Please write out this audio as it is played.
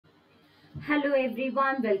Hello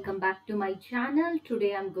everyone, welcome back to my channel.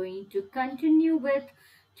 Today I'm going to continue with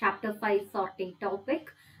chapter 5 sorting topic,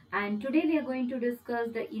 and today we are going to discuss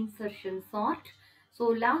the insertion sort. So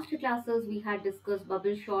last classes we had discussed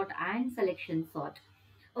bubble sort and selection sort.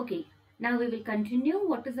 Okay, now we will continue.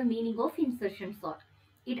 What is the meaning of insertion sort?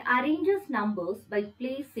 It arranges numbers by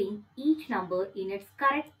placing each number in its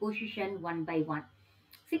correct position one by one.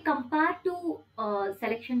 See, compared to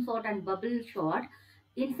selection sort and bubble sort,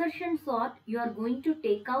 insertion sort, you are going to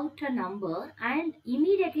take out a number and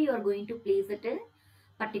immediately you are going to place it in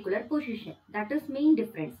particular position. That is main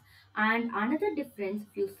difference. And another difference,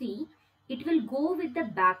 if you see, it will go with the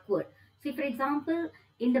backward. See, for example,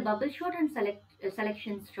 in the bubble sort and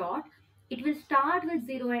selection sort, it will start with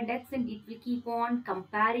 0 and x and it will keep on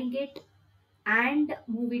comparing it and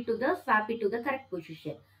move it to the swap it to the correct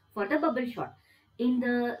position for the bubble sort. In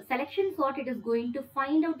the selection sort, it is going to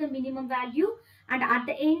find out the minimum value and at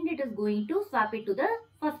the end it is going to swap it to the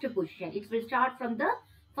first position. It will start from the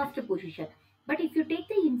first position. But if you take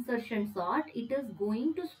the insertion sort, it is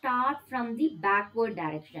going to start from the backward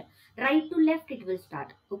direction. Right to left it will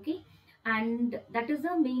start. Okay. And that is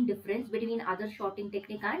the main difference between other sorting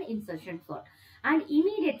technique and insertion sort. And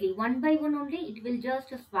immediately one by one only it will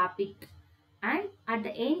just swap it. And at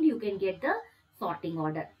the end you can get the sorting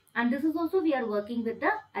order. And this is also we are working with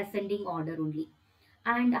the ascending order only.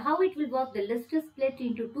 And how it will work, the list is split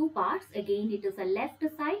into two parts. Again, it is a left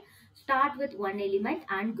side, start with one element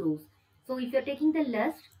and grows. So if you're taking the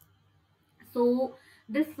list, so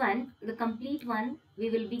this one, the complete one, we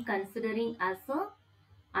will be considering as a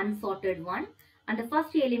unsorted one. And the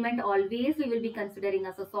first element always we will be considering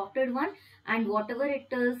as a sorted one. And whatever it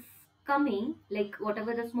is coming, like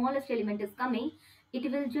whatever the smallest element is coming, it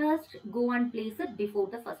will just go and place it before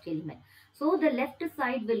the first element. So the left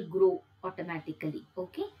side will grow automatically.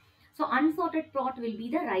 Okay. So unsorted plot will be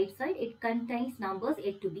the right side. It contains numbers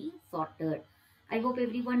yet to be sorted. I hope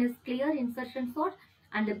everyone is clear. Insertion sort.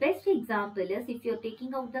 And the best example is if you're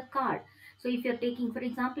taking out the card. So if you're taking, for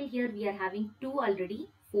example, here we are having 2 already,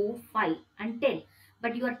 4, 5 and 10.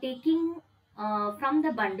 But you are taking from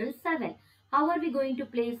the bundle 7. How are we going to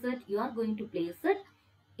place it? You are going to place it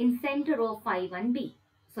in center of 5 and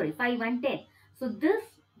 10. So this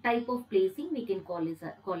type of placing we can call it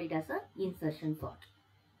as a insertion sort.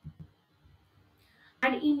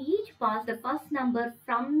 And in each pass, the first number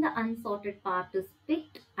from the unsorted part is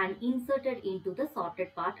picked and inserted into the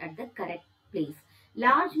sorted part at the correct place.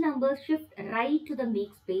 Large numbers shift right to the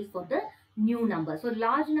make space for the new number. So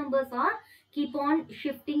large numbers are keep on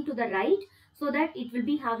shifting to the right so that it will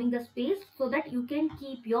be having the space so that you can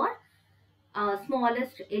keep your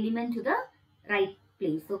smallest element to the right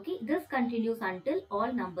place. Okay, this continues until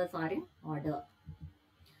all numbers are in order.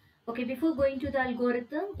 Okay, before going to the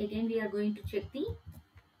algorithm, again we are going to check the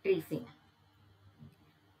tracing.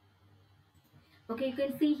 Okay, you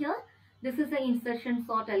can see here this is the insertion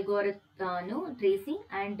sort algorithm tracing,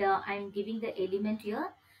 and I'm giving the element here.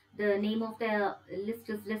 The name of the list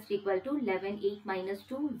is list equal to 11, 8, minus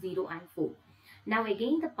 2, 0 and 4. Now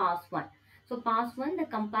again the pass 1. So pass 1, the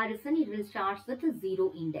comparison, it will start with a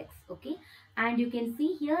 0 index. Okay. And you can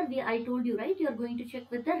see here, I told you, right, you are going to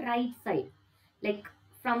check with the right side, like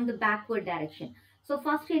from the backward direction. So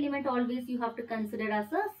first element always you have to consider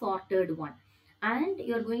as a sorted one. And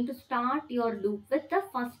you are going to start your loop with the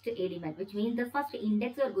first element, which means the first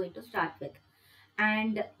index you are going to start with.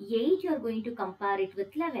 And 8 you are going to compare it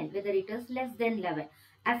with 11, whether it is less than 11.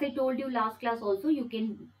 As I told you last class also, you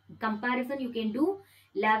can comparison, you can do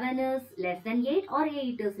 11 is less than 8 or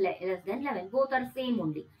 8 is less than 11. Both are same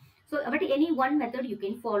only. So, but any one method you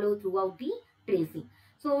can follow throughout the tracing.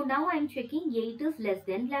 So, now I am checking 8 is less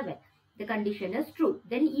than 11. The condition is true.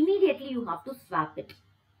 Then immediately you have to swap it.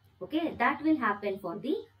 Okay, that will happen for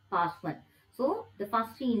the pass 1. So, the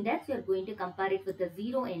first index you are going to compare it with the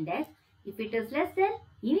 0 index. If it is less than,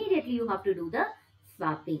 immediately you have to do the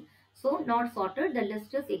swapping. So, not sorted, the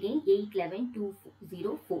list is again 8, 11, 2,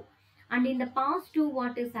 0, 4. And in the pass 2,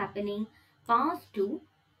 what is happening? Pass 2,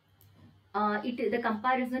 the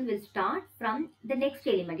comparison will start from the next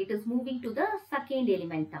element. It is moving to the second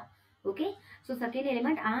element now. Okay. So, second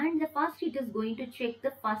element, and the first it is going to check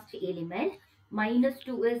the first element. Minus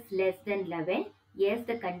 2 is less than 11. Yes,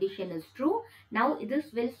 the condition is true. Now,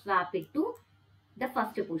 this will swap it to the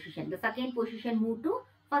first position. The second position move to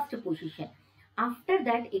first position. After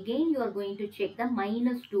that, again you are going to check the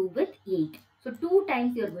minus 2 with 8. So 2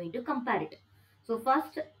 times you are going to compare it. So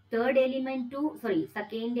first third element to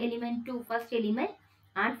second element to first element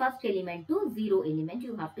and first element to 0 element,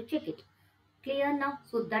 you have to check it. Clear now?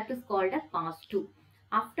 So that is called a pass 2.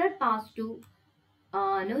 After pass 2,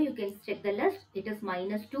 no, you can check the list. It is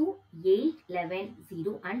minus 2, 8, 11,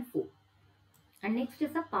 0 and 4. And next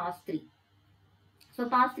is a pass 3. So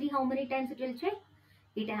pass 3, how many times it will check?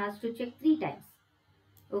 It has to check 3 times.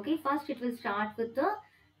 Okay, first it will start with the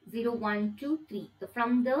 0, 1, 2, 3. So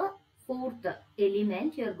from the fourth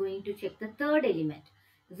element, you are going to check the third element.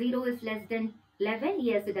 0 is less than 11.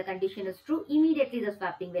 Yes, the condition is true. Immediately the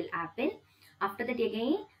swapping will happen. After that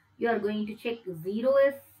again, you are going to check 0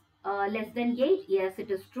 is less than 8. Yes, it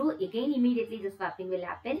is true. Again, immediately the swapping will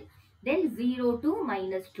happen. Then 0 to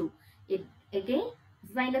minus 2. Again,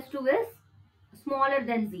 minus 2 is smaller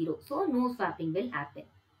than 0. So, no swapping will happen.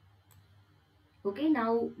 Okay,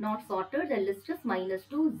 now not sorted. The list is minus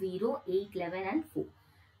 2, 0, 8, 11 and 4.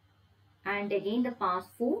 And again the pass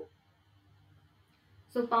 4.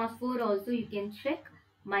 So, pass 4 also you can check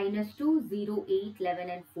minus 2, 0, 8, 11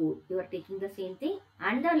 and 4. You are taking the same thing.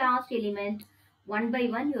 And the last element, one by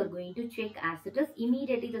one you are going to check as it is.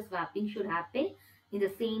 Immediately the swapping should happen in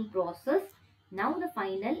the same process. Now the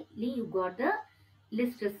finally you got the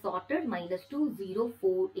list is sorted minus 2, 0,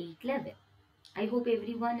 4, 8, 11. I hope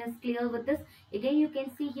everyone is clear with this. Again, you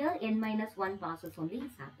can see here n minus 1 passes only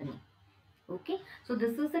is happening. Okay, so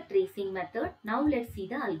this is the tracing method. Now let's see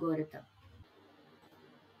the algorithm.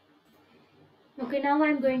 Okay, now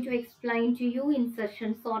I'm going to explain to you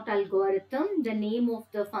insertion sort algorithm. The name of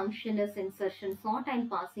the function is insertion sort. I'm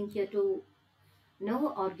passing here to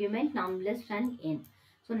argument num list and n.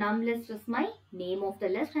 So num list is my name of the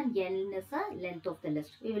list and n is the length of the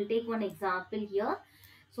list. We will take one example here.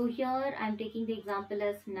 So here I am taking the example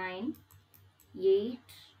as 9, 8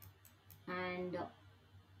 and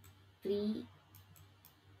 3,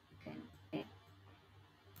 10.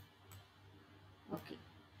 Okay.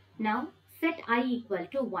 Now set I equal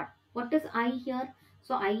to 1. What is I here?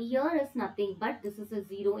 So I here is nothing but this is a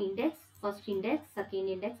 0 index, first index, second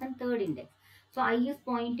index and third index. So I is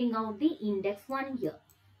pointing out the index 1 here.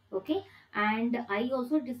 Okay. And I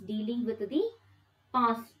also is dealing with the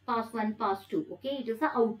pass 1, pass 2. Okay, it is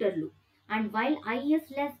a outer loop. And while I is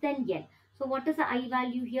less than n, so what is the I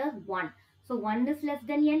value here? 1. So 1 is less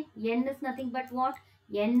than n. N is nothing but what?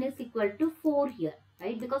 N is equal to 4 here,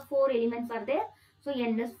 right? Because 4 elements are there. So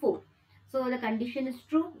n is 4. So the condition is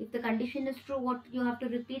true. If the condition is true, what you have to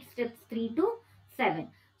repeat? Steps 3 to 7.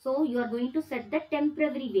 So you are going to set the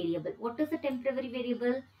temporary variable. What is the temporary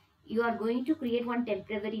variable? You are going to create one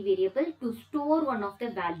temporary variable to store one of the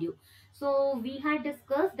value. So we had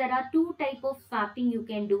discussed there are two type of swapping. You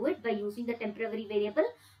can do it by using the temporary variable,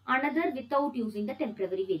 another without using the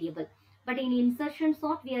temporary variable. But in insertion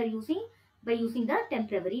sort we are using by using the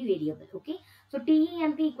temporary variable. Okay. So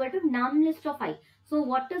temp equal to num list of I. So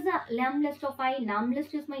what is the num list of I? Num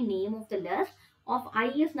list is my name of the list. Of I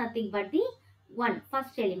is nothing but the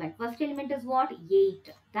first element. First element is what?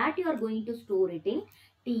 8. That you are going to store it in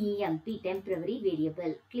temp, temporary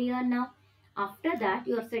variable. Clear now? After that,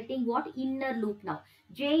 you are setting what? Inner loop now.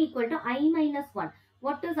 J equal to I minus 1.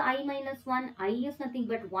 What is I minus 1? I is nothing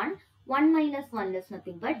but 1. 1 minus 1 is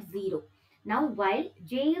nothing but 0. Now, while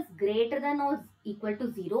J is greater than or equal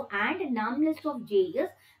to 0 and num list of J is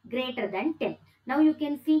greater than 10. Now, you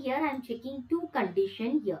can see here I am checking two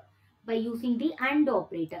conditions here by using the AND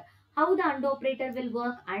operator. How the AND operator will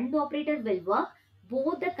work? AND operator will work.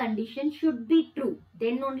 Both the conditions should be true.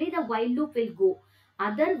 Then only the while loop will go.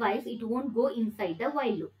 Otherwise, it won't go inside the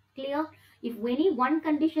while loop. Clear? If any one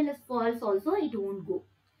condition is false also, it won't go.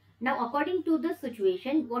 Now, according to this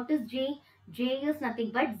situation, what is J? J is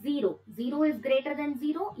nothing but 0. 0 is greater than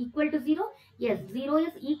 0, equal to 0. Yes, 0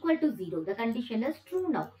 is equal to 0. The condition is true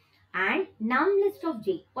now. And num list of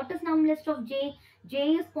J. What is num list of J?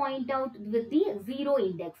 J is point out with the 0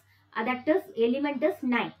 index. That is element is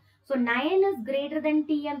 9. So 9 is greater than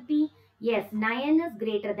TMP. Yes, 9 is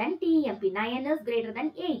greater than TMP. 9 is greater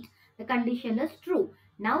than 8. The condition is true.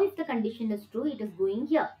 Now if the condition is true, it is going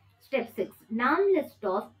here. Step 6. Num list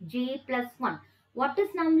of J plus 1. What is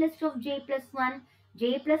num list of J plus 1?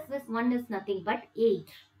 J plus 1 is nothing but 8.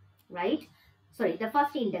 Right? Sorry, the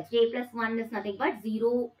first index. J plus 1 is nothing but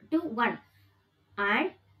 0 to 1.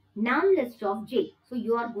 And num list of J. So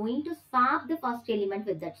you are going to swap the first element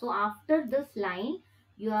with that. So after this line,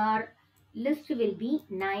 your list will be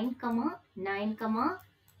 9, 9,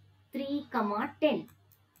 3, 10.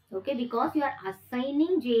 Okay, because you are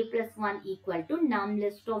assigning J plus 1 equal to num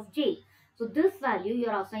list of J. So this value you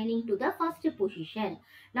are assigning to the first position.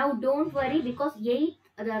 Now don't worry because 8,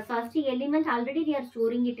 the first element already we are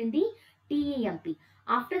storing it in the TEMP.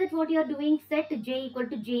 After that what you are doing? Set J equal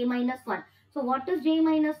to J minus 1. So what is j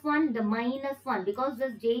minus 1? The minus 1, because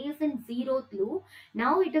this j is in 0th loop.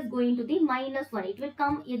 Now it is going to the minus 1. It will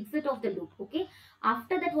come exit of the loop. Okay.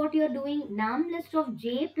 After that, what you are doing? Num list of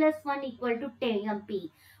j plus 1 equal to 10p.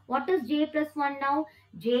 What is j plus 1 now?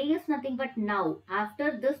 J is nothing but now.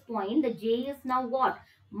 After this point, the j is now what?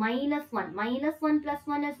 Minus 1. Minus 1 plus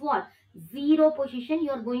 1 is what? 0 position.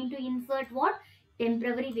 You are going to insert what?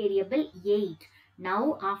 Temporary variable 8.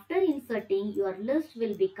 Now after inserting, your list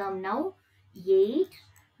will become now 8,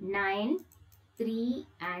 9, 3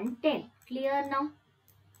 and 10. Clear now?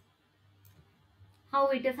 How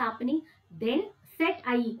it is happening? Then set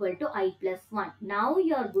I equal to I plus 1. Now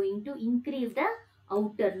you are going to increase the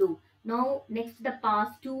outer loop. Now next the pass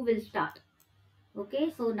 2 will start.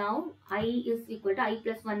 Okay, so now I is equal to I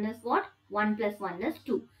plus 1 is what? 1 plus 1 is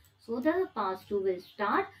 2. So the pass 2 will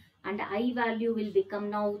start and I value will become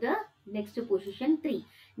now the next position 3.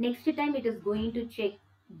 Next time it is going to check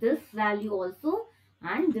this value also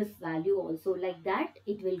and this value also. Like that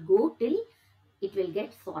it will go till it will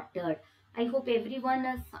get sorted. I hope everyone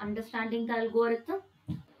is understanding the algorithm.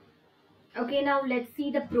 Okay, now let's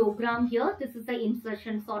see the program here. This is the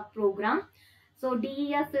insertion sort program. So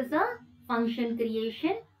DES is a function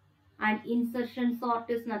creation and insertion sort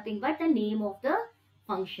is nothing but the name of the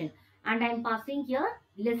function. And I'm passing here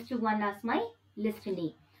list 1 as my list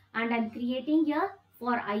name. And I'm creating here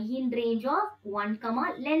for I in range of 1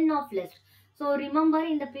 comma len of list. So remember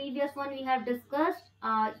in the previous one we have discussed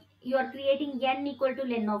you are creating n equal to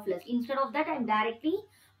len of list. Instead of that I'm directly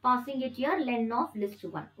passing it here len of list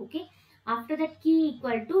 1. Okay. After that key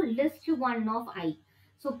equal to list 1 of I.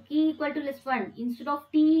 So key equal to list 1. Instead of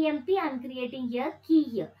temp I am creating here key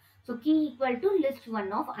here. So key equal to list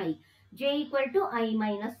 1 of I. J equal to I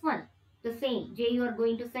minus 1. The same. J you are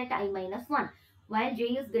going to set I minus 1. While j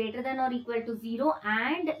is greater than or equal to 0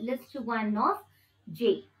 and list 1 of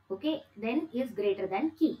j. Okay. Then is greater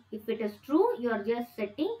than key. If it is true, you are just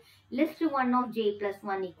setting list 1 of j plus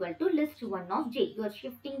 1 equal to list 1 of j. You are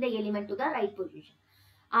shifting the element to the right position.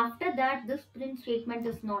 After that, this print statement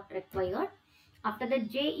is not required. After that,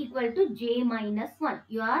 j equal to j minus 1.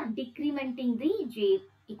 You are decrementing the j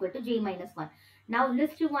equal to j minus 1. Now,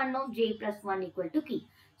 list 1 of j plus 1 equal to key.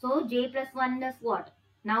 So, j plus 1 is what?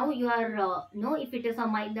 Now, you are, if it is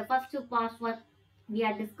the first pass what we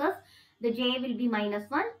had discussed, the j will be minus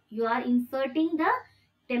 1. You are inserting the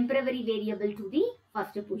temporary variable to the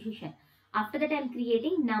first position. After that, I am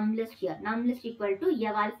creating num list here. Num list equal to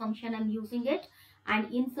eval function I am using it.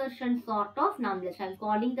 And insertion sort of num list. I am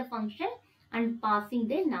calling the function and passing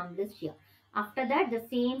the num list here. After that, the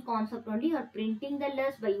same concept only, you are printing the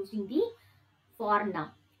list by using the for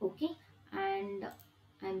num. Okay. And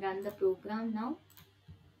I am run the program now.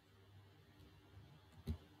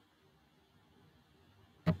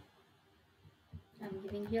 I am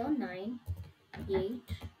giving here 9, 8,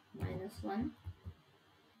 minus 1,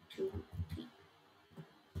 2, 3.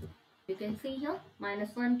 You can see here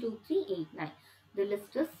minus 1, 2, 3, 8, 9. The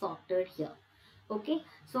list is sorted here. Okay,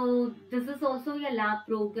 so this is also a lab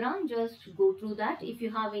program. Just go through that. If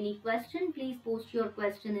you have any question, please post your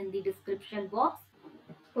question in the description box.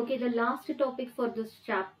 Okay, the last topic for this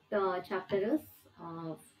chapter is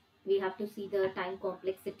we have to see the time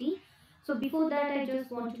complexity. So before that, I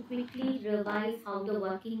just want to quickly revise how the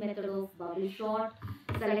working method of bubble sort,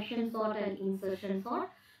 selection sort and insertion sort.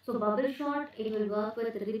 So bubble sort, it will work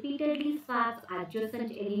with repeatedly swaps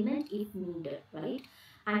adjacent element if needed, right?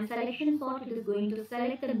 And selection sort, it is going to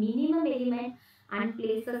select the minimum element and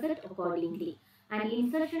places it accordingly. And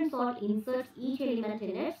insertion sort inserts each element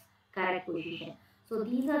in its correct position. So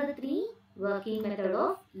these are the three working method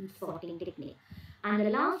of each sorting technique. And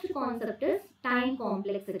the last concept is time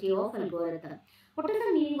complexity of algorithm. What is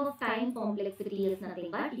the meaning of time complexity is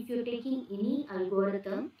nothing but if you are taking any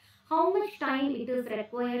algorithm, how much time it is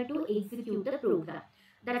required to execute the program.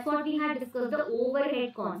 That's what we had discussed, the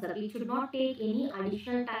overhead concept. It should not take any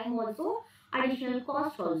additional time also, additional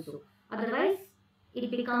cost also. Otherwise,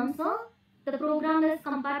 it becomes the program is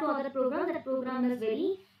compared to other program, that program is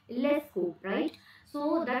very less scope, right?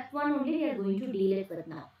 So that one only we are going to deal it with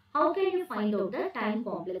now. How can you find out the time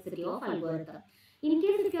complexity of algorithm? In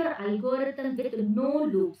case if your algorithm with no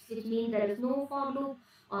loops, which means there is no for loop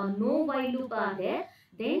or no while loop are there,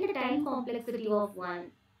 then the time complexity of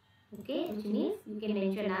 1, okay, which means you can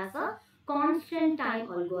mention as a constant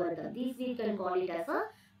time algorithm. This we can call it as a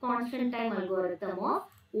constant time algorithm of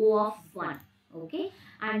O of 1, okay.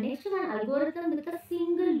 And next one, algorithm with a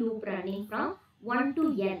single loop running from 1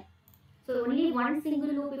 to n. So only one single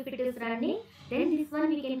loop if it is running, then this one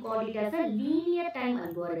we can call it as a linear time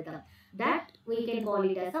algorithm. That we can call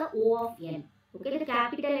it as a O of n. Okay, the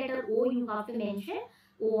capital letter O you have to mention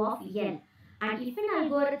O of n. And if an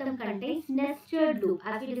algorithm contains nested loop,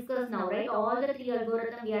 as we discussed now, right, all the three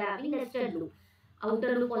algorithms we are having nested loop,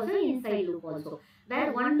 outer loop also, inside loop also,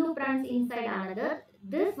 where one loop runs inside another,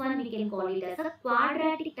 this one we can call it as a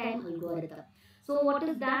quadratic time algorithm. So what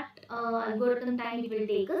is that algorithm time it will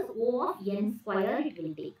take us? O of n square it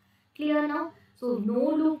will take. Clear now? So no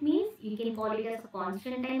loop means you can call it as a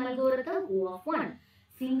constant time algorithm, O of 1.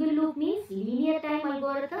 Single loop means linear time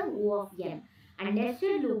algorithm, O of n. And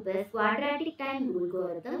nested loop is quadratic time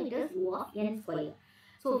algorithm, it is O of n square.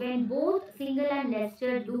 So when both single and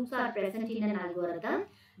nested loops are present in an algorithm,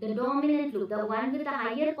 the dominant loop, the one with the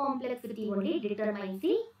higher complexity only, determines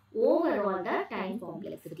the overall the time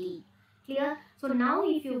complexity. Clear? So now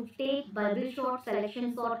if you take bubble sort,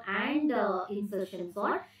 selection sort and insertion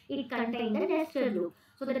sort, it contains the nested loop.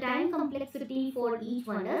 So the time complexity for each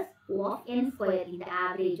one is O of n square in the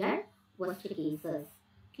average and worst cases.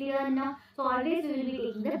 Clear now? So always we will be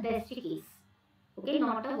taking the best case. Okay,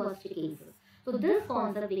 not a worst cases. So this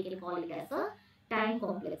concept we can call it as a time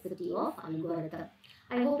complexity of algorithm.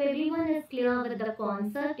 I hope everyone is clear with the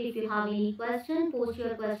concept. If you have any question, post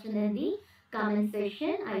your question in the comment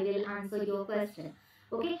section. I will answer your question.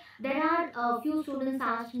 Okay, there are a few students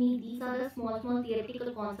asked me, these are the small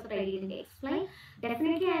theoretical concepts I didn't explain.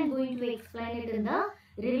 Definitely I am going to explain it in the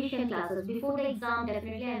revision classes. Before the exam,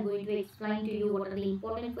 definitely I am going to explain to you what are the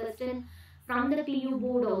important questions from the PU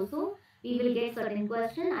board also. We will get certain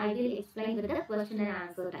question. I will explain with the question and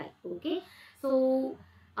answer type. Okay. So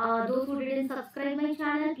those who didn't subscribe my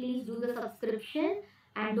channel, please do the subscription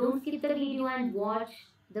and don't skip the video and watch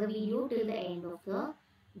the video till the end of the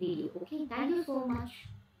video. Okay. Thank you so much.